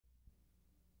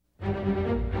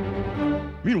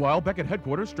Meanwhile, back at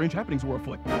headquarters, strange happenings were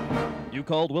afoot. You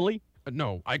called, Willy?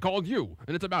 No, I called you,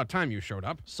 and it's about time you showed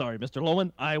up. Sorry, Mr.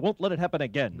 Loman. I won't let it happen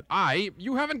again.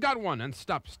 You haven't got one, and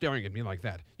stop staring at me like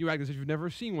that. You act as if you've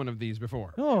never seen one of these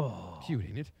before. Oh. Cute,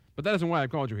 ain't it? But that isn't why I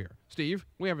called you here. Steve,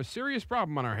 we have a serious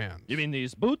problem on our hands. You mean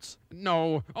these boots?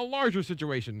 No, a larger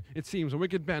situation. It seems a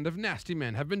wicked band of nasty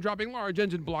men have been dropping large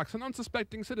engine blocks on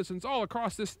unsuspecting citizens all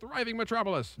across this thriving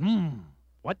metropolis.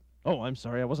 What? Oh, I'm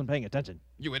sorry. I wasn't paying attention.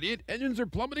 You idiot. Engines are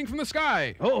plummeting from the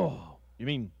sky. Oh. You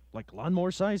mean like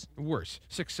lawnmower size? Worse.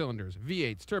 6 cylinders,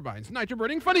 V8s, turbines,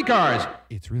 nitro-burning funny cars.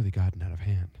 It's really gotten out of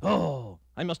hand. Oh.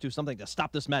 I must do something to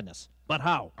stop this madness. But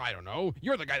how? I don't know.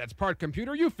 You're the guy that's part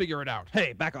computer. You figure it out.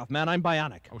 Hey, back off, man. I'm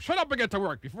bionic. Oh, shut up and get to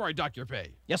work before I dock your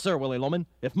pay. Yes, sir, Willy Loman.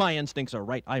 If my instincts are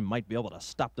right, I might be able to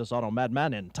stop this auto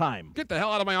madman in time. Get the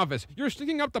hell out of my office. You're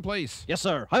stinking up the place. Yes,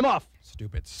 sir. I'm off.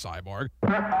 Stupid cyborg.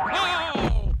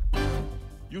 Oh!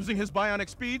 Using his bionic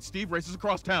speed, Steve races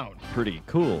across town. Pretty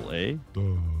cool, eh?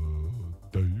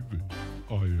 Davy.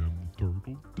 I am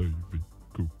Turtle Davy.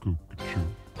 Cuckoo.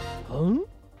 Huh?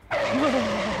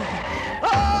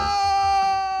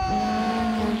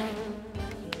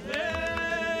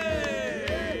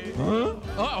 Huh?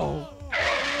 Uh-oh.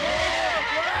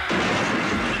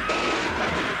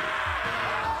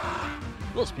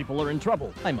 Those people are in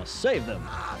trouble. I must save them.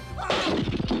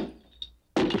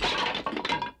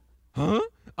 Huh?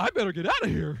 I better get out of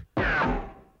here.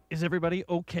 Is everybody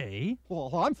okay? Well,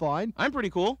 I'm fine. I'm pretty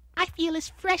cool. I feel as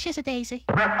fresh as a daisy.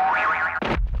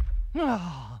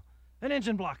 Ah, an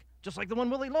engine block, just like the one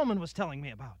Willy Loman was telling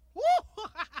me about.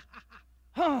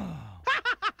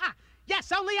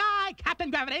 Yes, only I,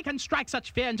 Captain Gravity, can strike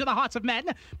such fear into the hearts of men.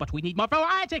 But we need more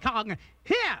variety, Kong.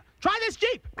 Here, try this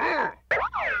Jeep.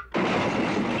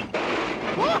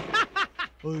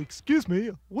 Excuse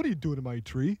me, what are you doing in my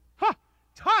tree? Ha!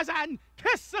 Tarzan,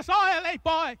 kiss the soil,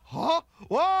 8-boy. Huh?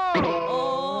 Whoa!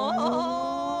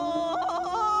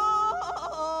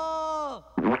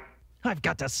 I've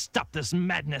got to stop this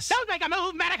madness. Don't make a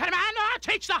move, Mannequin Man, or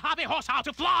teach the hobby horse how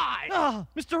to fly. Ah,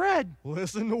 Mr. Ed.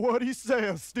 Listen to what he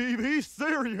says, Steve. He's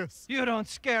serious. You don't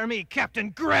scare me,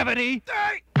 Captain Gravity.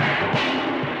 Vive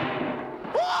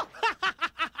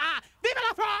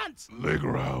la France! Le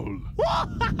growl.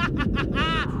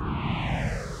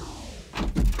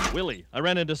 Willy, I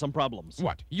ran into some problems.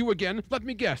 What? You again? Let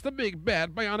me guess. The big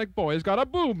bad bionic boy's got a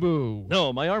boo-boo.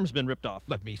 No, my arm's been ripped off.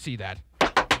 Let me see that.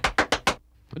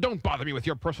 Don't bother me with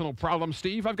your personal problems,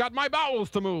 Steve. I've got my bowels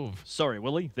to move. Sorry,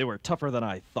 Willy. They were tougher than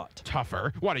I thought.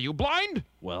 Tougher? What, are you blind?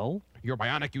 Well? You're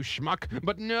bionic, you schmuck.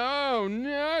 But no,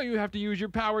 you have to use your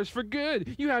powers for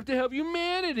good. You have to help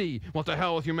humanity. Well, to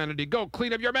hell with humanity. Go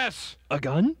clean up your mess. A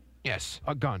gun? Yes,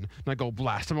 a gun. Now go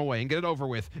blast him away and get it over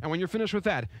with. And when you're finished with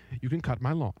that, you can cut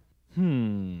my lawn.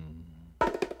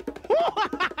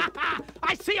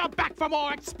 I see you're back for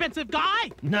more, expensive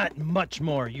guy. Not much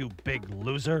more, you big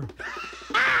loser.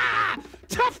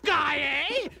 Tough guy,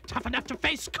 eh? Tough enough to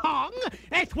face Kong,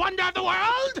 8th wonder of the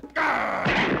world?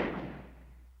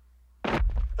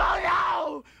 Oh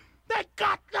no! They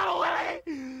got little Willy!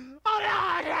 Oh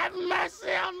Lord, have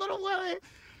mercy on little Willy!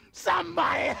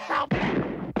 Somebody help!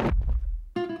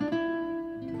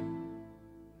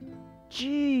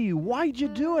 Gee, why'd you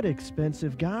do it,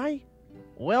 expensive guy?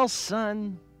 Well,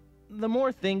 son, the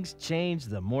more things change,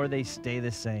 the more they stay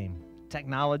the same.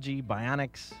 Technology,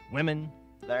 bionics, women,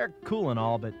 they're cool and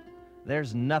all, but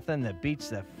there's nothing that beats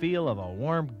the feel of a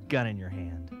warm gun in your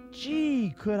hand.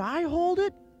 Gee, could I hold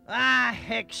it? Ah,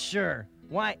 heck sure.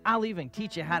 Why, I'll even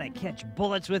teach you how to catch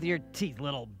bullets with your teeth,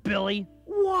 little Billy.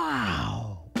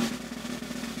 Wow!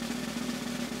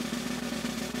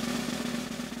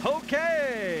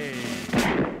 Okay!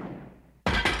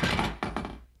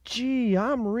 Gee,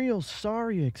 I'm real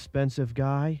sorry, expensive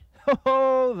guy.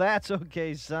 Oh, that's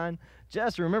okay, son.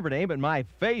 Just remember to aim at my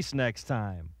face next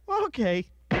time. Okay.